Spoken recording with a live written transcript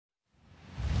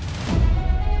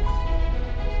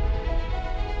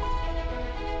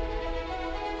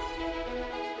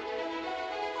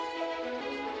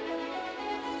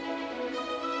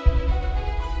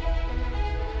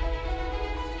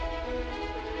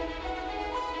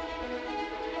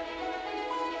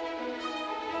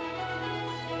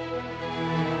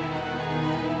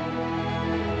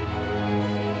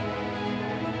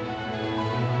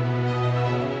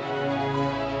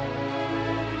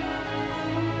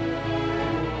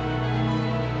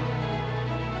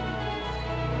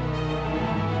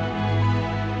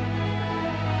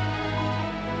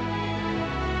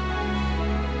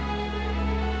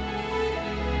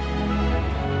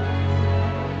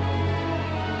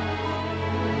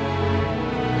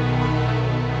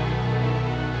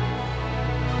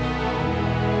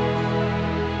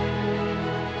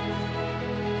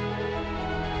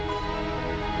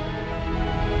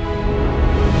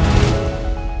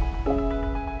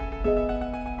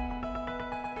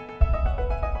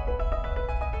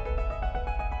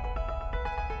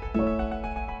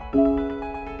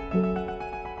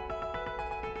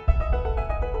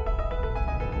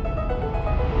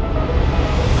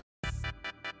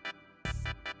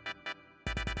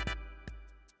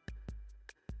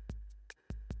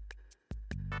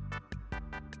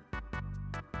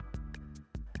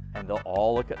and they'll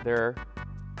all look at their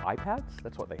iPads.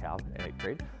 That's what they have in 8th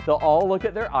grade. They'll all look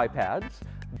at their iPads.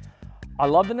 I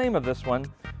love the name of this one.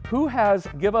 Who has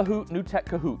Give a Hoot New Tech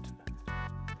Kahoot?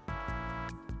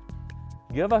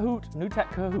 Give a Hoot New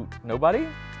Tech Kahoot. Nobody?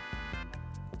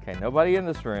 Okay, nobody in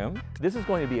this room. This is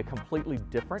going to be a completely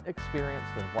different experience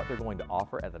than what they're going to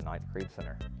offer at the 9th grade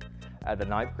center. At the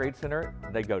 9th grade center,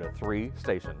 they go to 3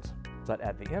 stations. But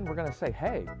at the end, we're gonna say,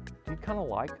 hey, do you kind of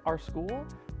like our school?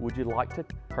 Would you like to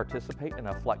participate in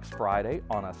a Flex Friday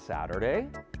on a Saturday?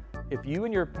 If you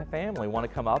and your family want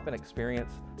to come up and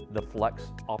experience the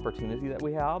Flex opportunity that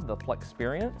we have, the Flex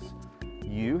experience,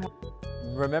 you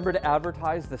remember to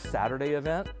advertise the Saturday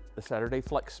event, the Saturday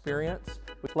Flex experience.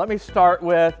 Let me start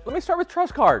with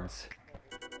trust cards.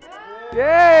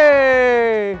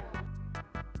 Yay!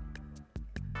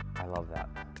 I love that.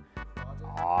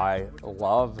 I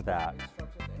love that.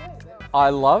 I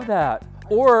love that.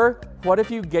 Or what if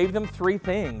you gave them 3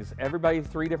 things? Everybody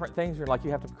 3 different things. You're like,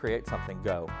 you have to create something.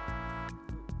 Go.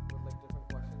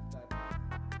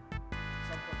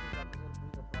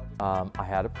 I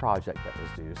had a project that was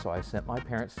due, so I sent my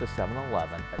parents to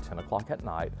 7-Eleven at 10 o'clock at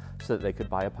night so that they could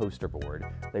buy a poster board.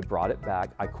 They brought it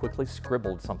back. I quickly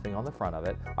scribbled something on the front of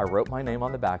it. I wrote my name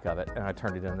on the back of it, and I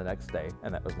turned it in the next day,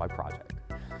 and that was my project.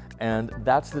 And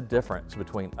that's the difference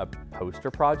between a poster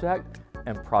project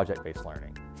and project-based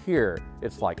learning. Here,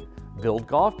 it's like build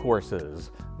golf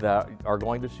courses that are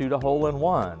going to shoot a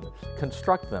hole-in-one.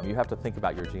 Construct them. You have to think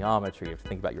about your geometry. You have to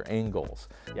think about your angles.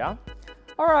 Yeah?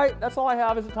 All right, that's all I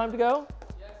have. Is it time to go?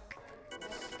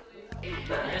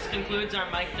 This concludes our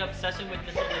mic'd up session with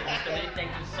Mr. Lee. Mr. Lee, thank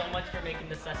you so much for making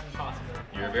this session possible.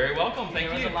 You're very welcome. Thank you.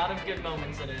 There was a lot of good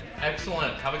moments in it.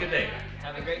 Excellent. Have a good day.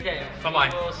 Have a great day.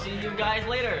 Bye-bye. We'll see you guys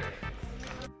later.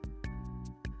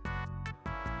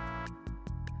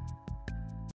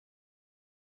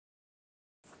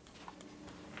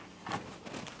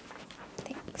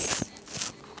 Thanks.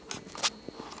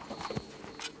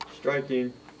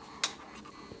 Striking.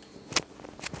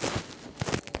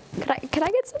 Could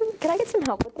I get some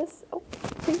help with this? Oh,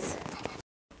 please.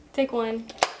 Take 1.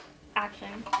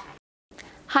 Action.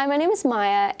 Hi, my name is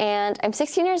Maya, and I'm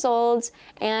 16 years old,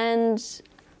 and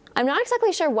I'm not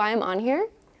exactly sure why I'm on here,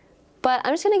 but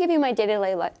I'm just gonna give you my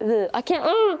day-to-day life. I can't.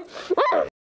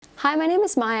 Hi, my name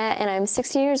is Maya, and I'm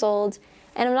 16 years old,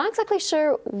 and I'm not exactly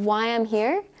sure why I'm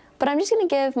here, but I'm just gonna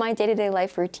give my day-to-day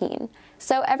life routine.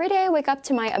 So every day I wake up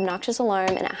to my obnoxious alarm,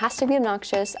 and it has to be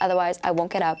obnoxious, otherwise I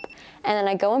won't get up. And then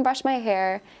I go and brush my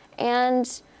hair, and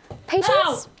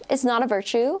patience is not a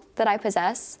virtue that I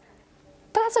possess,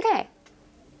 but that's okay.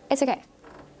 It's okay.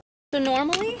 So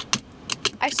normally,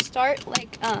 I start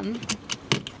like,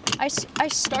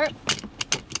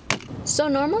 So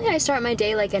normally I start my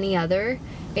day like any other.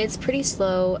 It's pretty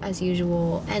slow as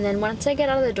usual, and then once I get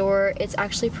out of the door, it's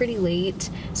actually pretty late.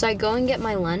 So I go and get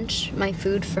my lunch, my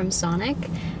food from Sonic,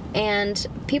 and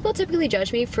people typically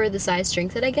judge me for the size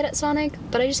drink that I get at Sonic,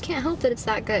 but I just can't help that it's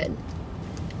that good.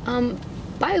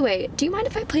 By the way, do you mind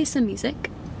if I play some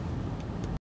music?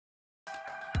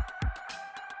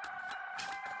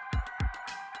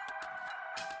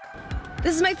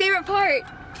 This is my favorite part!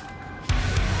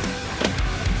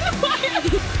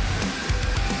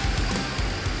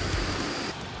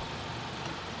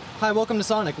 Hi, welcome to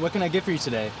Sonic. What can I get for you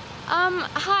today?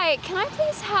 Hi, can I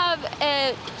please have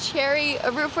a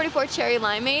Route 44 cherry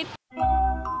limeade?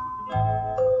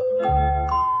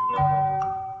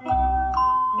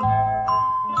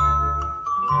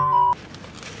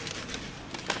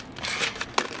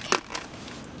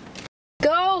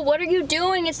 Go! What are you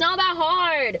doing? It's not that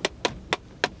hard!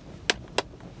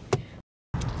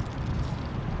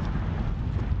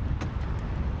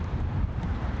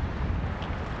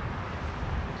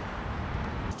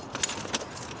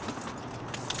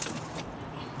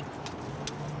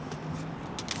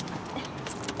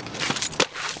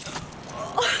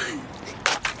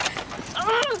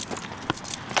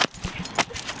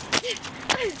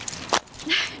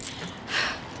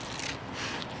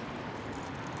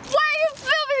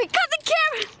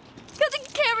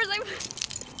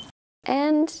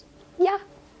 And yeah,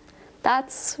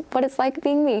 that's what it's like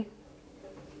being me.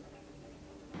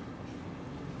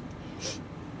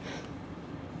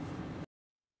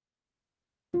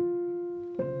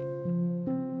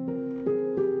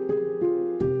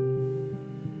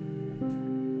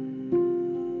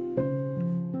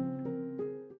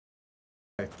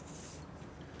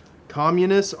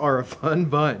 Communists are a fun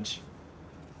bunch.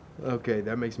 Okay,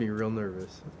 that makes me real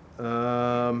nervous.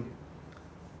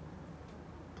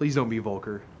 Please don't be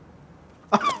Volker.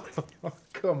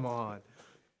 Come on.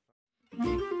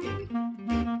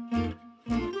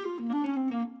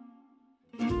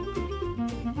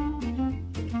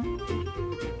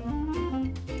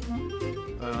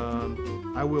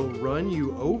 I will run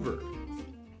you over.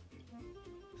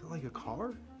 Is it like a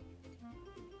car?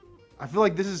 I feel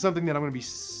like this is something that I'm going to be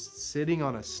sitting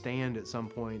on a stand at some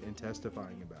point and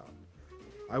testifying about.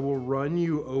 I will run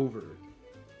you over.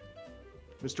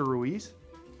 Mr. Ruiz?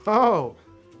 Oh,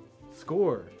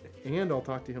 score. And I'll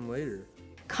talk to him later.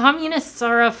 Communists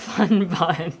are a fun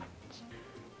bunch.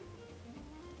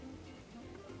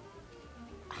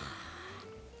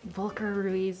 Volker,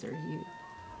 Ruiz, or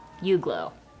you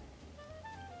glow.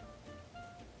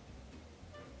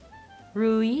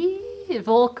 Ruiz,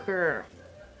 Volker.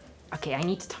 Okay, I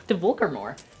need to talk to Volker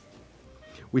more.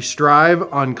 We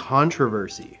strive on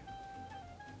controversy.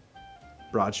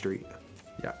 Broad Street.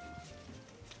 Yeah,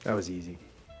 that was easy.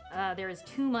 There is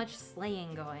too much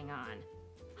slaying going on.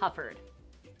 Hufford.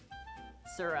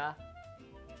 Sura.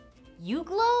 You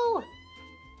glow?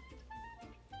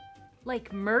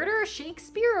 Like murder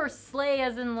Shakespeare or slay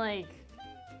as in like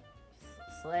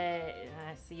slay?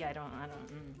 See, I don't.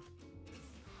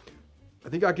 I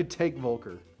think I could take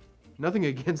Volker. Nothing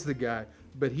against the guy,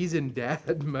 but he's in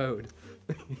dad mode.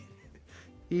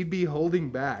 He'd be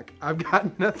holding back. I've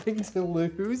got nothing to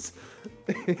lose.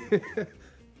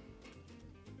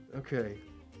 Okay.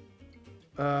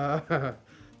 That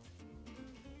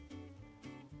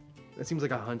seems like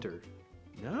a hunter.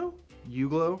 No?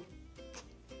 Uglo?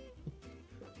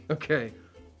 Okay.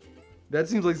 That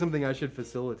seems like something I should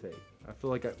facilitate. I feel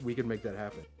like we could make that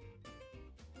happen.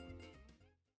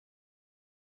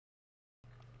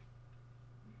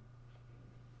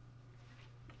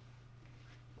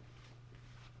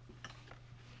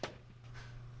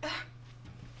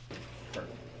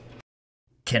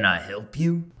 Can I help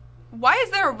you? Why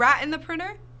is there a rat in the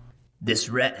printer? This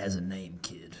rat has a name,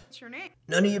 kid. What's your name?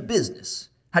 None of your business.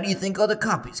 How do you think other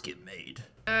copies get made?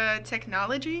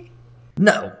 Technology?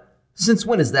 No. Since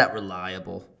when is that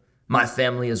reliable? My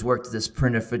family has worked this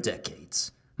printer for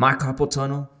decades. My carpal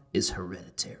tunnel is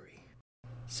hereditary.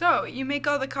 So, you make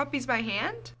all the copies by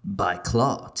hand? By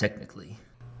claw, technically.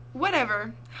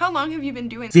 Whatever. How long have you been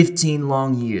doing 15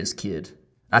 long years, kid.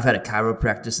 I've had a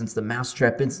chiropractor since the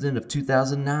mousetrap incident of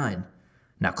 2009.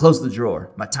 Now close the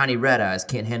drawer. My tiny rat eyes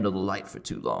can't handle the light for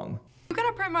too long. You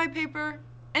gonna print my paper?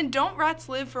 And don't rats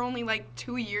live for only like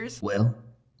 2 years? Well,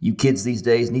 you kids these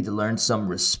days need to learn some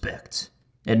respect.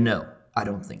 And no, I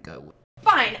don't think I will.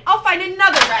 Fine, I'll find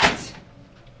another rat!